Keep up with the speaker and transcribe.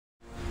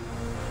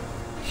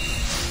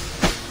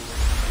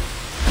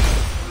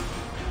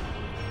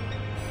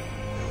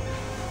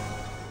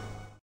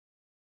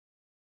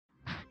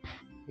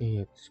Hey,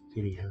 it's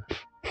Kitty here.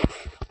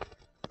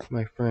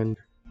 My friend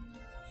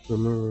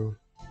Rimuru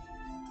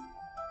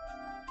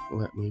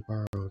let me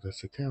borrow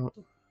this account,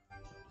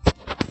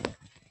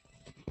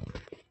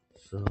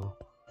 so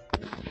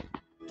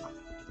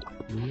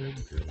here we go.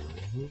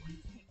 Take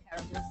care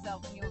of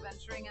yourself when you're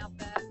venturing out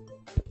there.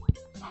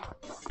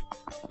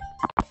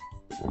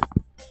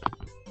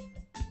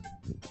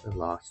 The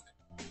lost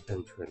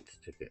entrance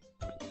ticket.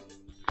 So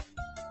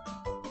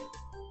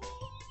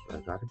I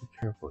gotta be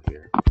careful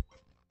here.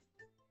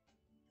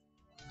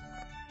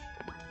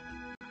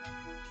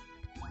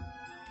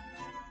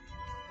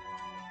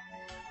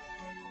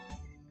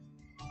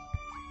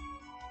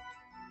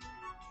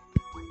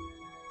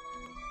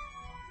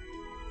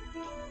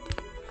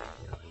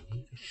 I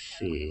need to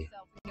see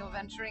When you're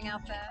venturing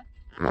out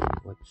there.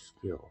 what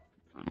skill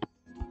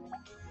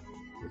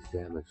is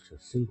damage to a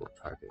single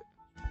target.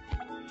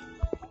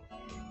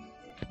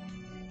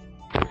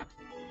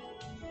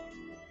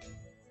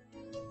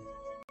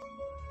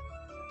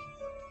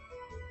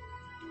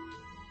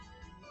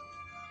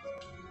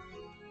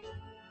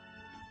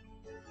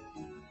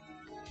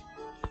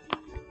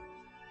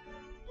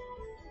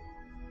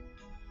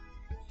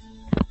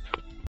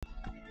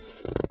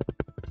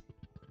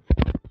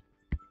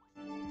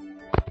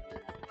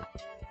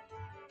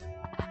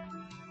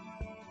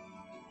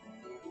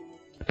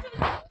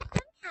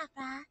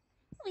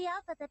 We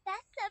offer the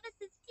best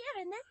services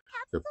here in this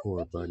The capital poor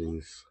city.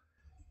 bunnies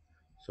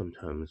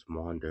sometimes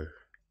wander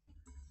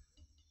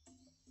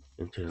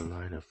into the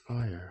line of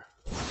fire.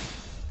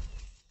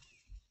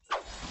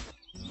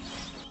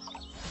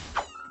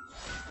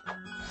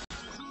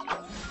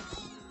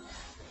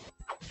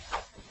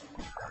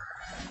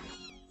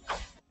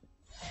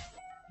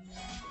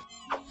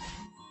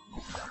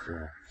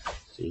 Yeah,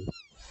 see?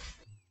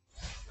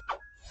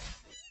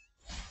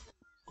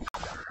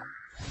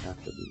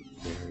 Have to be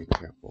very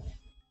careful.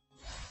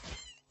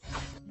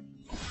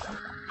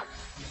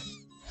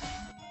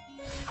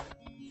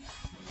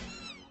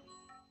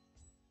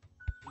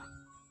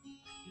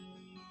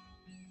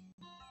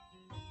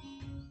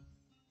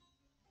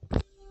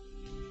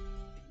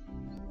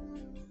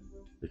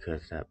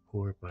 Because that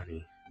poor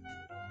bunny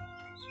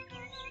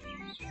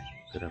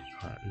could have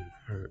gotten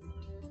hurt.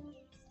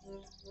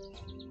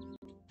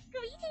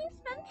 Greetings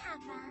from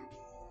Kappa.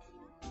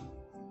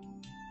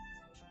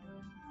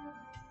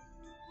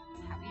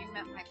 Have you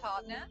met my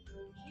partner?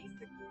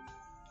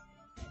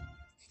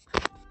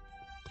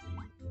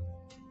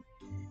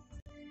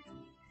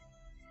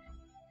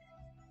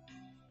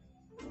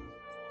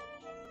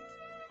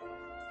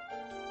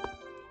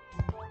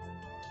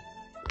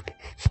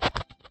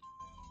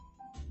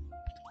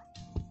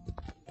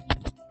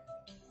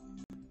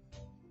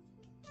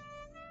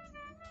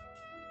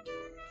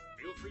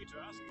 Feel free to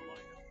ask for one.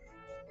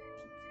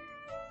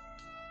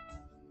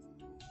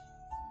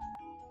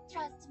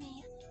 Trust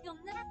me, you'll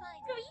never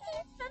find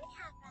greetings from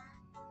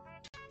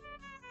Kappa.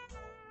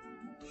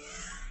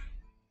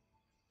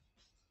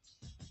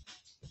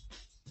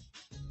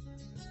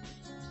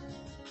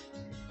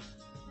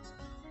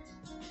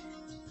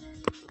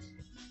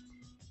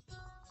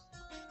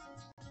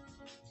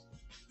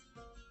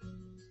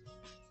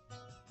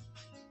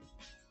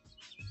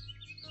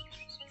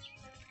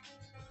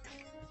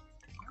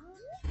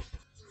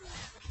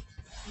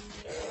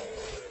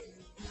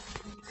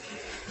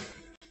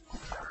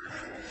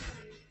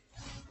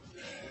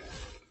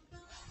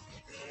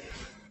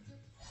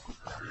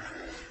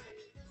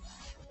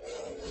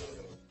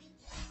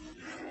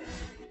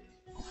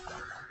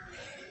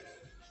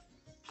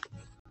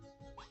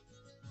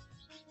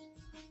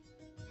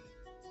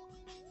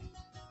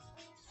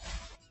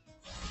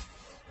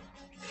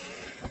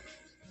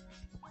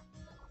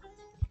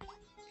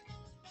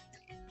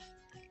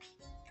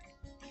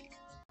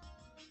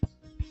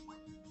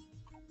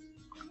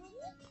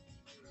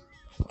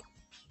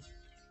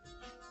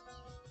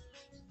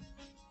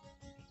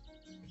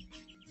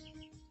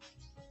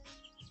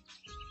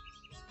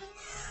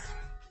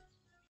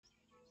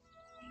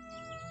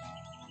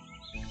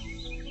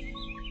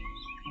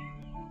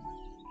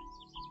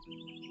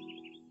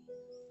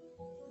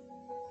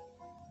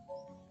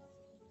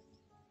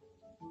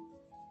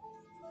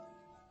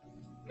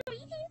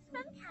 Greetings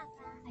from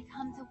Kappa. I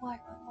come to work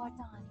before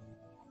dawn.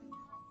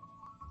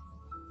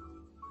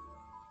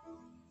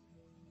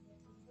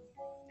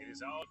 It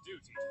is our duty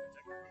to protect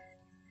the room.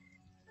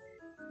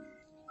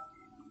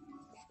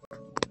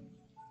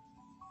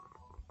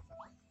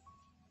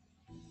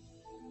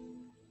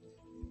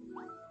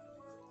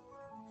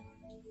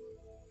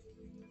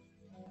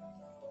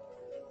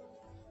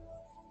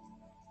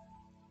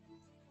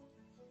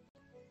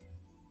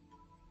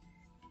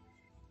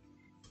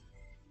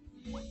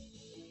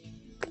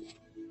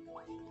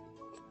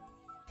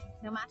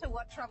 No matter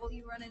what trouble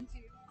you run into.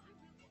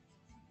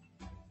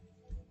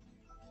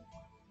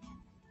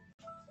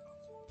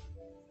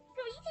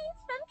 Greetings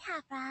from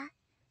Kappa.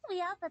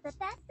 We offer the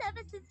best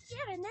services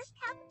here in this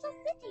capital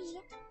city.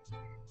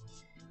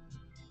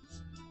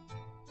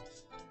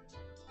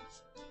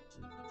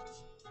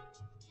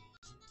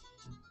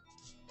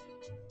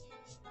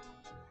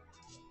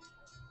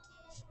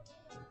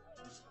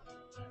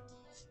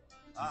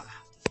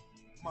 Ah,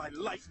 my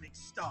lightning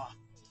staff.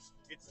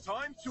 It's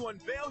time to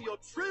unveil your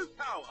true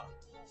power.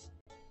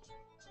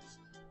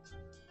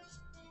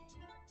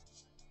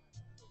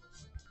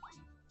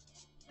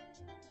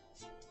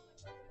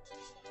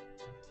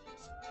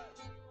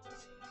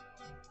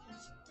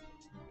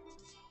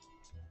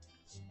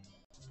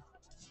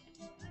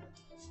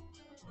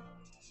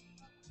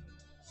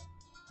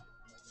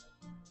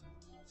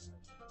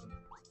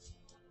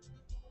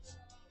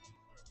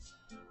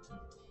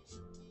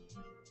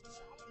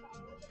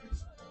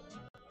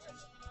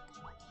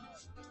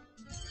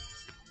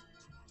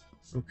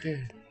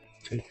 Okay,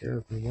 take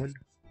care, everyone.